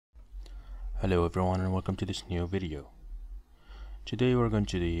Hello everyone and welcome to this new video. Today we're going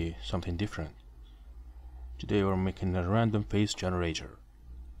to do something different. Today we're making a random face generator.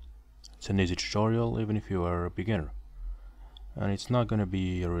 It's an easy tutorial even if you are a beginner. And it's not gonna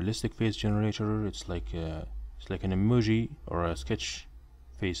be a realistic face generator, it's like an emoji or a sketch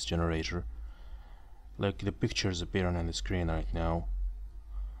face generator. Like the pictures appearing on the screen right now.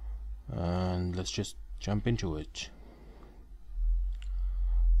 And let's just jump into it.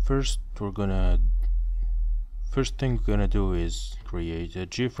 First thing we're gonna do is create a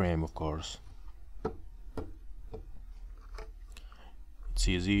JFrame, of course. It's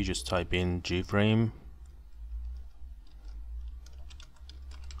easy, just type in JFrame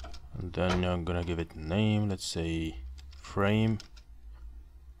and then I'm gonna give it a name, let's say frame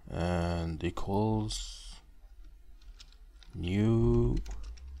and equals new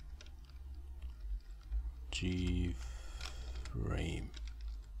JFrame.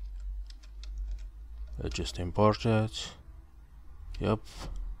 Just import it. Yep.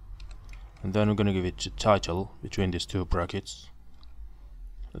 And then we're gonna give it a title between these two brackets.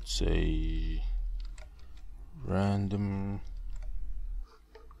 Let's say random.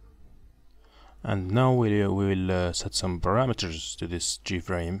 And now we will set some parameters to this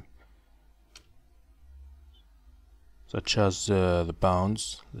JFrame, such as the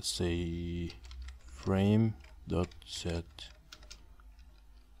bounds. Let's say frame dot set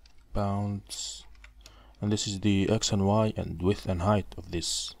bounds. And this is the x and y and width and height of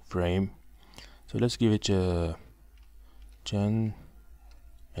this frame. So let's give it 10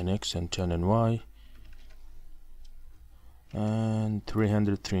 in x and 10 in y and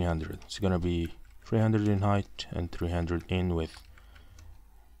 300. It's gonna be 300 in height and 300 in width.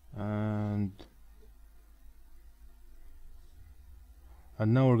 And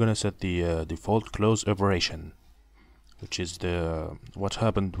now we're gonna set the default close operation, which is what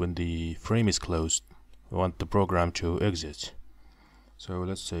happened when the frame is closed. We want the program to exit. So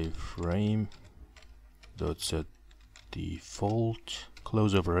let's say frame dot set default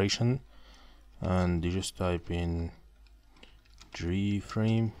close operation, and you just type in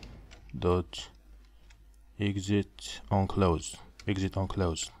JFrame dot exit on close.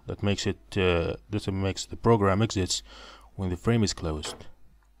 That makes makes the program exits when the frame is closed.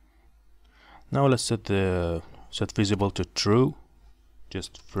 Now let's set visible to true.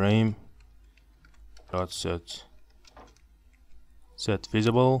 Just frame dot set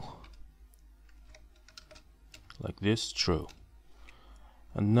visible like this, true.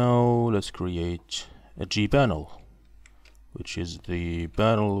 And now let's create a G panel, which is the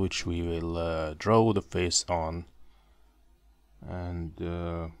panel which we will draw the face on. And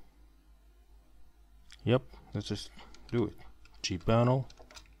yep, let's just do it. G panel,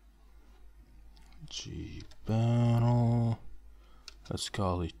 let's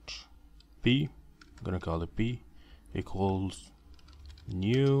call it P. I'm gonna call it P equals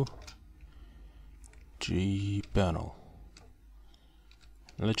new G panel.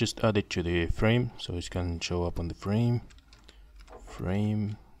 And let's just add it to the frame so it can show up on the frame.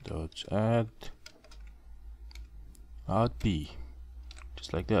 Frame dot add P,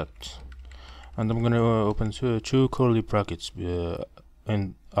 just like that. And I'm gonna open two curly brackets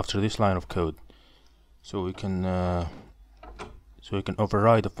and after this line of code, so we can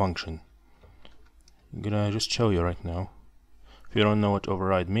override the function. I'm gonna just show you right now. If you don't know what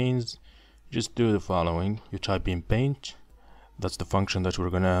override means, just do the following. You type in paint. That's the function that we're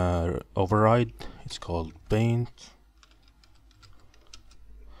gonna override. It's called paint.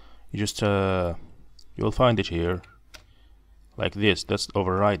 You just you'll find it here like this. That's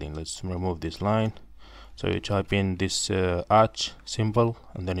overriding. Let's remove this line. So you type in this @ symbol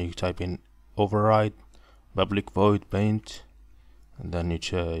and then you type in override public void paint, and then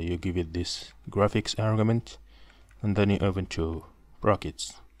you give it this graphics argument, and then you open two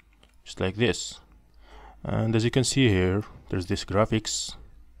brackets just like this. And as you can see here, there's this graphics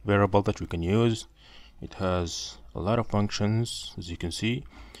variable that we can use. It has a lot of functions, as you can see,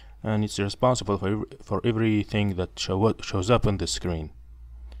 and it's responsible for everything that shows up on the screen,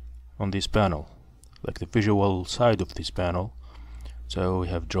 on this panel, like the visual side of this panel. So we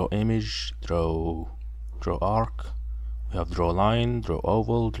have draw image, draw arc, we have draw line, draw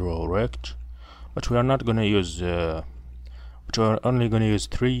oval, draw rect, but we are not going to use we are only going to use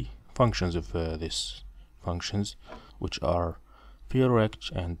three functions of these functions, which are fill rect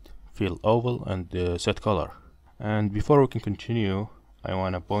and fill oval and set color. And before we can continue, I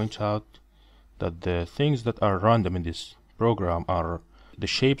want to point out that the things that are random in this program are the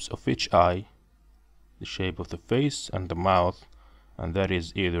shapes of each eye, the shape of the face and the mouth, and that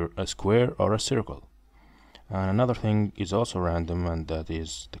is either a square or a circle. And another thing is also random, and that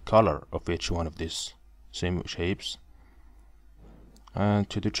is the color of each one of these same shapes. And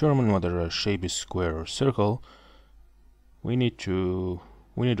to determine whether a shape is square or circle, we need a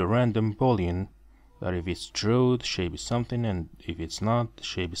random boolean that if it's true, the shape is something, and if it's not, the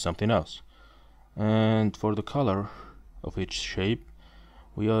shape is something else. And for the color of each shape,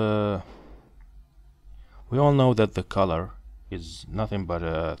 we all know that the color is nothing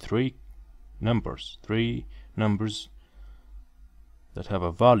but three numbers that have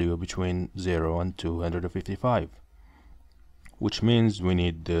a value between 0 and 255, which means we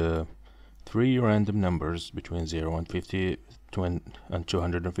need three random numbers between 0 and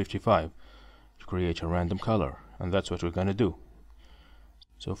 255 to create a random color, and that's what we're gonna do.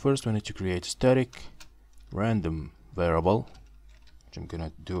 So first we need to create a static random variable, which I'm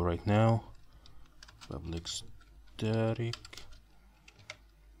gonna do right now. Public static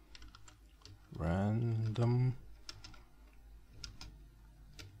random,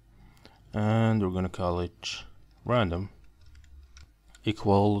 and we're gonna call it random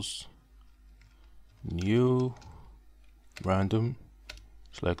equals new random,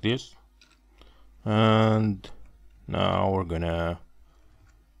 just like this. And now we're gonna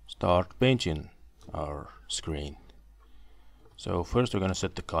start painting our screen. So first we're gonna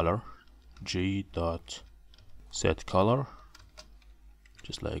set the color, g.setColor,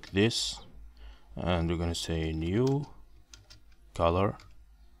 just like this, and we're gonna say new color,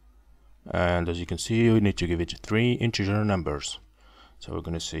 and as you can see we need to give it three integer numbers. So we're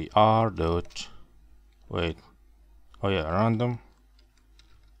gonna say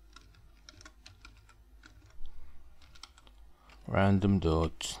random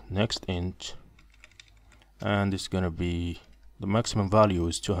dot next int, and it's gonna be the maximum value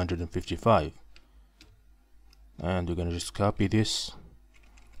is 255, and we're gonna just copy this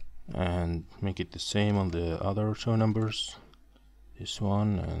and make it the same on the other two numbers, this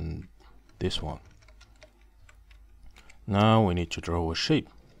one and this one. Now we need to draw a shape,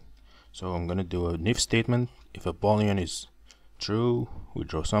 so I'm gonna do an if statement. If a boolean is true, we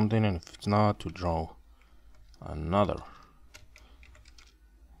draw something, and if it's not, we draw another.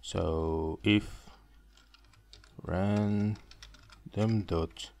 So if random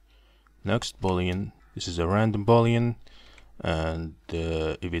dot next boolean, this is a random boolean, and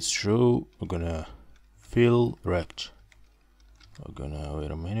if it's true, we're gonna fill rect. We're gonna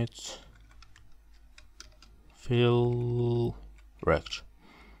wait a minute. Fill rect.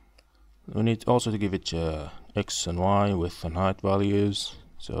 We need also to give it x and y width and height values.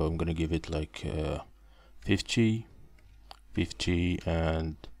 So I'm gonna give it like 50, 50,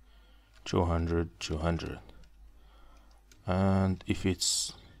 and 200, 200. And if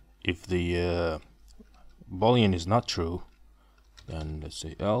the boolean is not true, then let's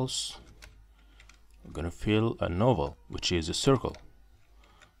say else. We're gonna fill an oval, which is a circle.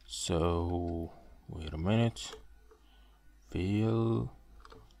 So wait a minute. Fill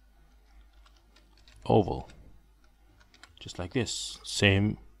oval, just like this,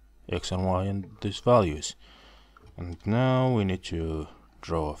 same x and y and these values. And now we need to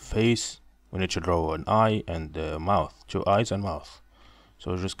draw a face. We need to draw an eye and a mouth, two eyes and mouth.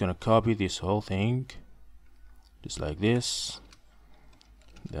 So we're just gonna copy this whole thing, just like this.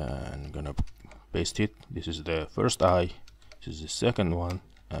 Then I'm gonna paste it. This is the first eye, this is the second one,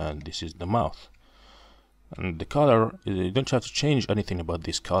 and this is the mouth. And the color, you don't have to change anything about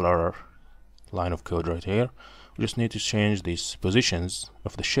this color line of code right here. We just need to change these positions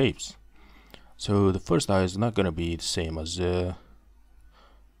of the shapes. So the first eye is not gonna be the same as it's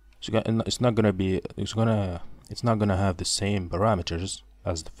not gonna have the same parameters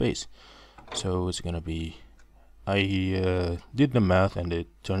as the face. So it's gonna be, I did the math and it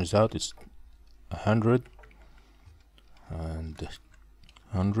turns out it's 100 and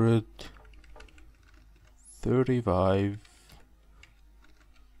 135,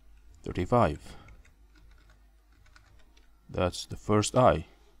 35. That's the first eye.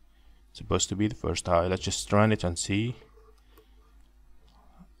 It's supposed to be the first eye. Let's just run it and see.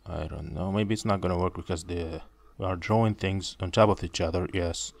 I don't know, maybe it's not gonna work because we are drawing things on top of each other.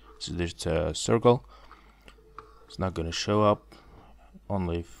 Yes, so it's a circle. It's not gonna show up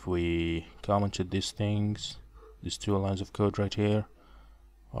only if we commented these things, these two lines of code right here.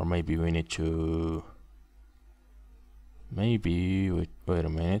 Or maybe we need to, wait a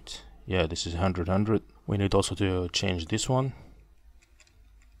minute. Yeah, this is 100, 100. We need also to change this one.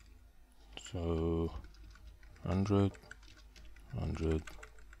 So 100, 100,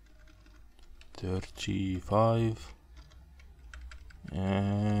 35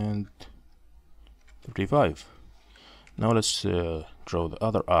 and 35. Now let's draw the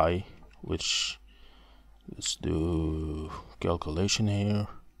other eye, which Let's do calculation here.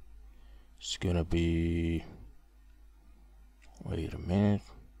 It's gonna be, wait a minute,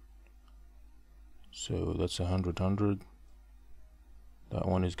 so that's 100. That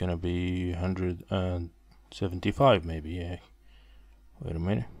one is gonna be 175 maybe. Yeah, wait a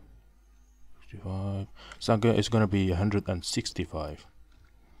minute, 55. It's gonna be 165.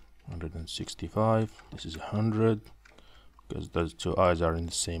 165. This is 100 because those two eyes are in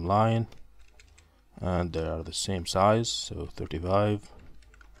the same line and they are the same size, so 35.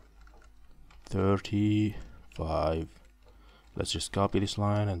 Let's just copy this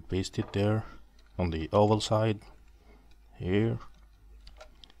line and paste it there on the oval side here.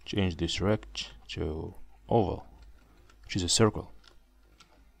 Change this rect to oval, which is a circle.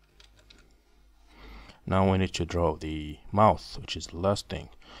 Now we need to draw the mouth, which is the last thing.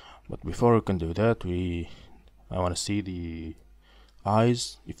 But before we can do that, I want to see the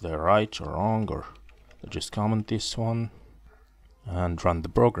eyes, if they're right or wrong, or just comment this one and run the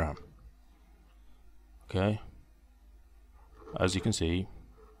program. Okay, as you can see,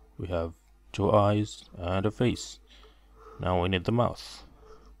 we have two eyes and a face. Now we need the mouth.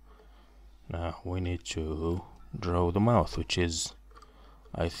 Now we need to draw the mouth, which is,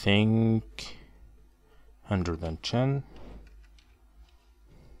 I think, 110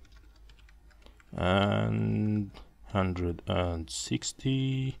 and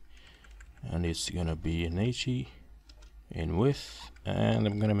 160, and it's gonna be an 80 in width, and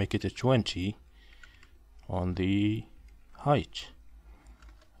I'm gonna make it a 20 on the height,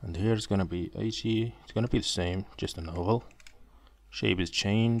 and here it's gonna be 80. It's gonna be the same, just an oval. Shape is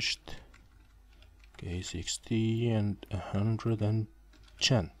changed. Okay, 60 and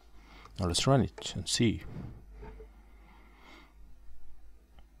 110. Now let's run it and see.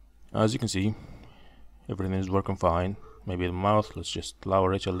 As you can see, everything is working fine. Maybe the mouth, let's just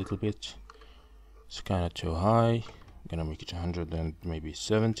lower it a little bit. It's kind of too high. I'm gonna make it 100 and maybe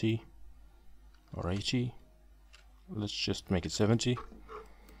 70 or 80. Let's just make it 70.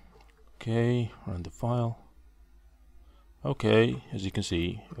 Okay, run the file. Okay, as you can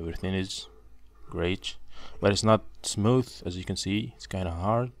see, everything is great, but it's not smooth. As you can see, it's kind of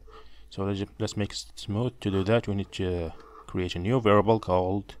hard. So let's make it smooth. To do that, we need to create a new variable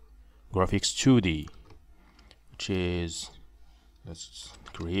called graphics 2D, which is, let's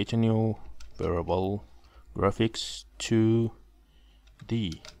create a new variable graphics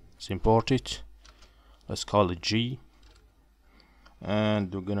 2D. Let's import it. Let's call it G,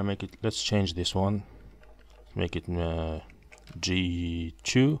 and we're gonna make it, let's change this one, make it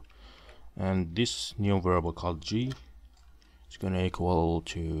G2, and this new variable called G is gonna equal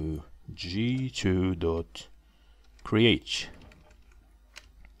to G2.create,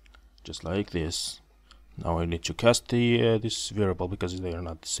 just like this. Now we need to cast the this variable because they are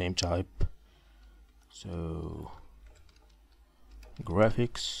not the same type. So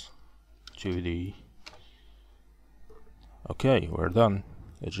graphics 2D. Okay, we're done.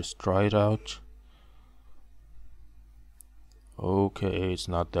 Let's just try it out. Okay, it's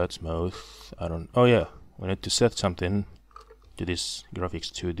not that smooth. Oh yeah, we need to set something to this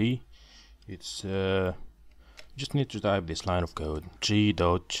graphics 2D. It's just need to type this line of code,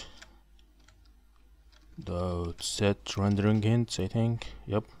 g.set rendering hints, I think.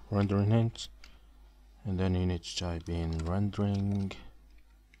 Yep, rendering hints. And then you need to type in rendering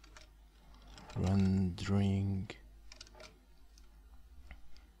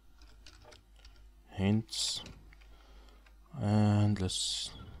hints, and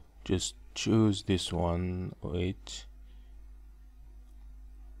let's just choose this one. Wait,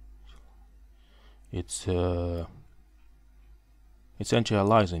 it's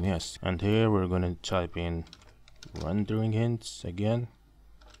anti-aliasing, yes. And here we're gonna type in rendering hints again,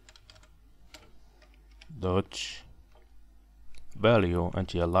 dot value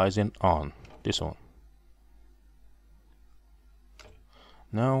anti-aliasing on, this one.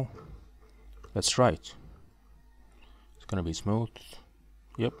 Now let's try it. It's gonna be smooth.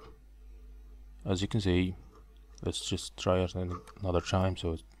 Yep, as you can see. Let's just try it another time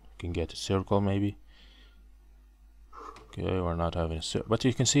so it can get a circle maybe. Okay, we're not having a circle, but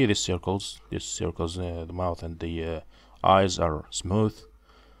you can see these circles. The mouth and the eyes are smooth,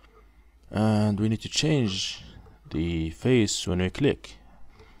 and we need to change the face when we click.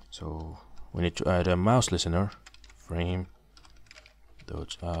 So we need to add a mouse listener. Frame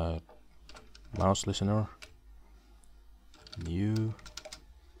dot add mouse listener, new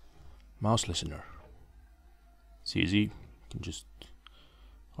mouse listener. It's easy. You can just,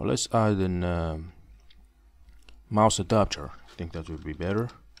 or let's add an mouse adapter. I think that would be better.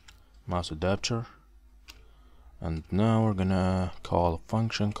 Mouse adapter, And now we're gonna call a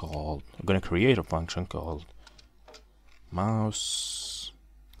function called, we're gonna create a function called mouse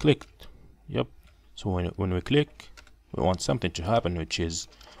clicked. Yep. So when we click, we want something to happen, which is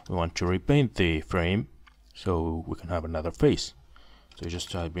we want to repaint the frame so we can have another face. So you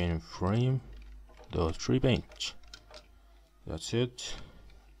just type in frame dot repaint. That's it.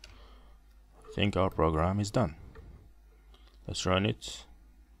 I think our program is done. Let's run it.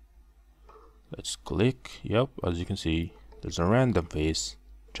 Let's click. Yep, as you can see, there's a random face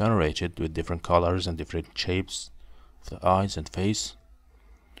generated with different colors and different shapes of the eyes and face.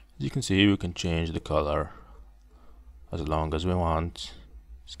 As you can see, we can change the color as long as we want.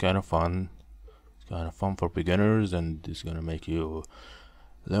 It's kind of fun. It's kind of fun for beginners, and it's gonna make you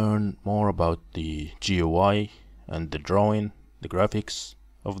learn more about the GUI and the drawing, the graphics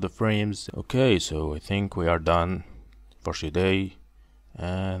of the frames. Okay, so I think we are done for today,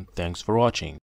 and thanks for watching.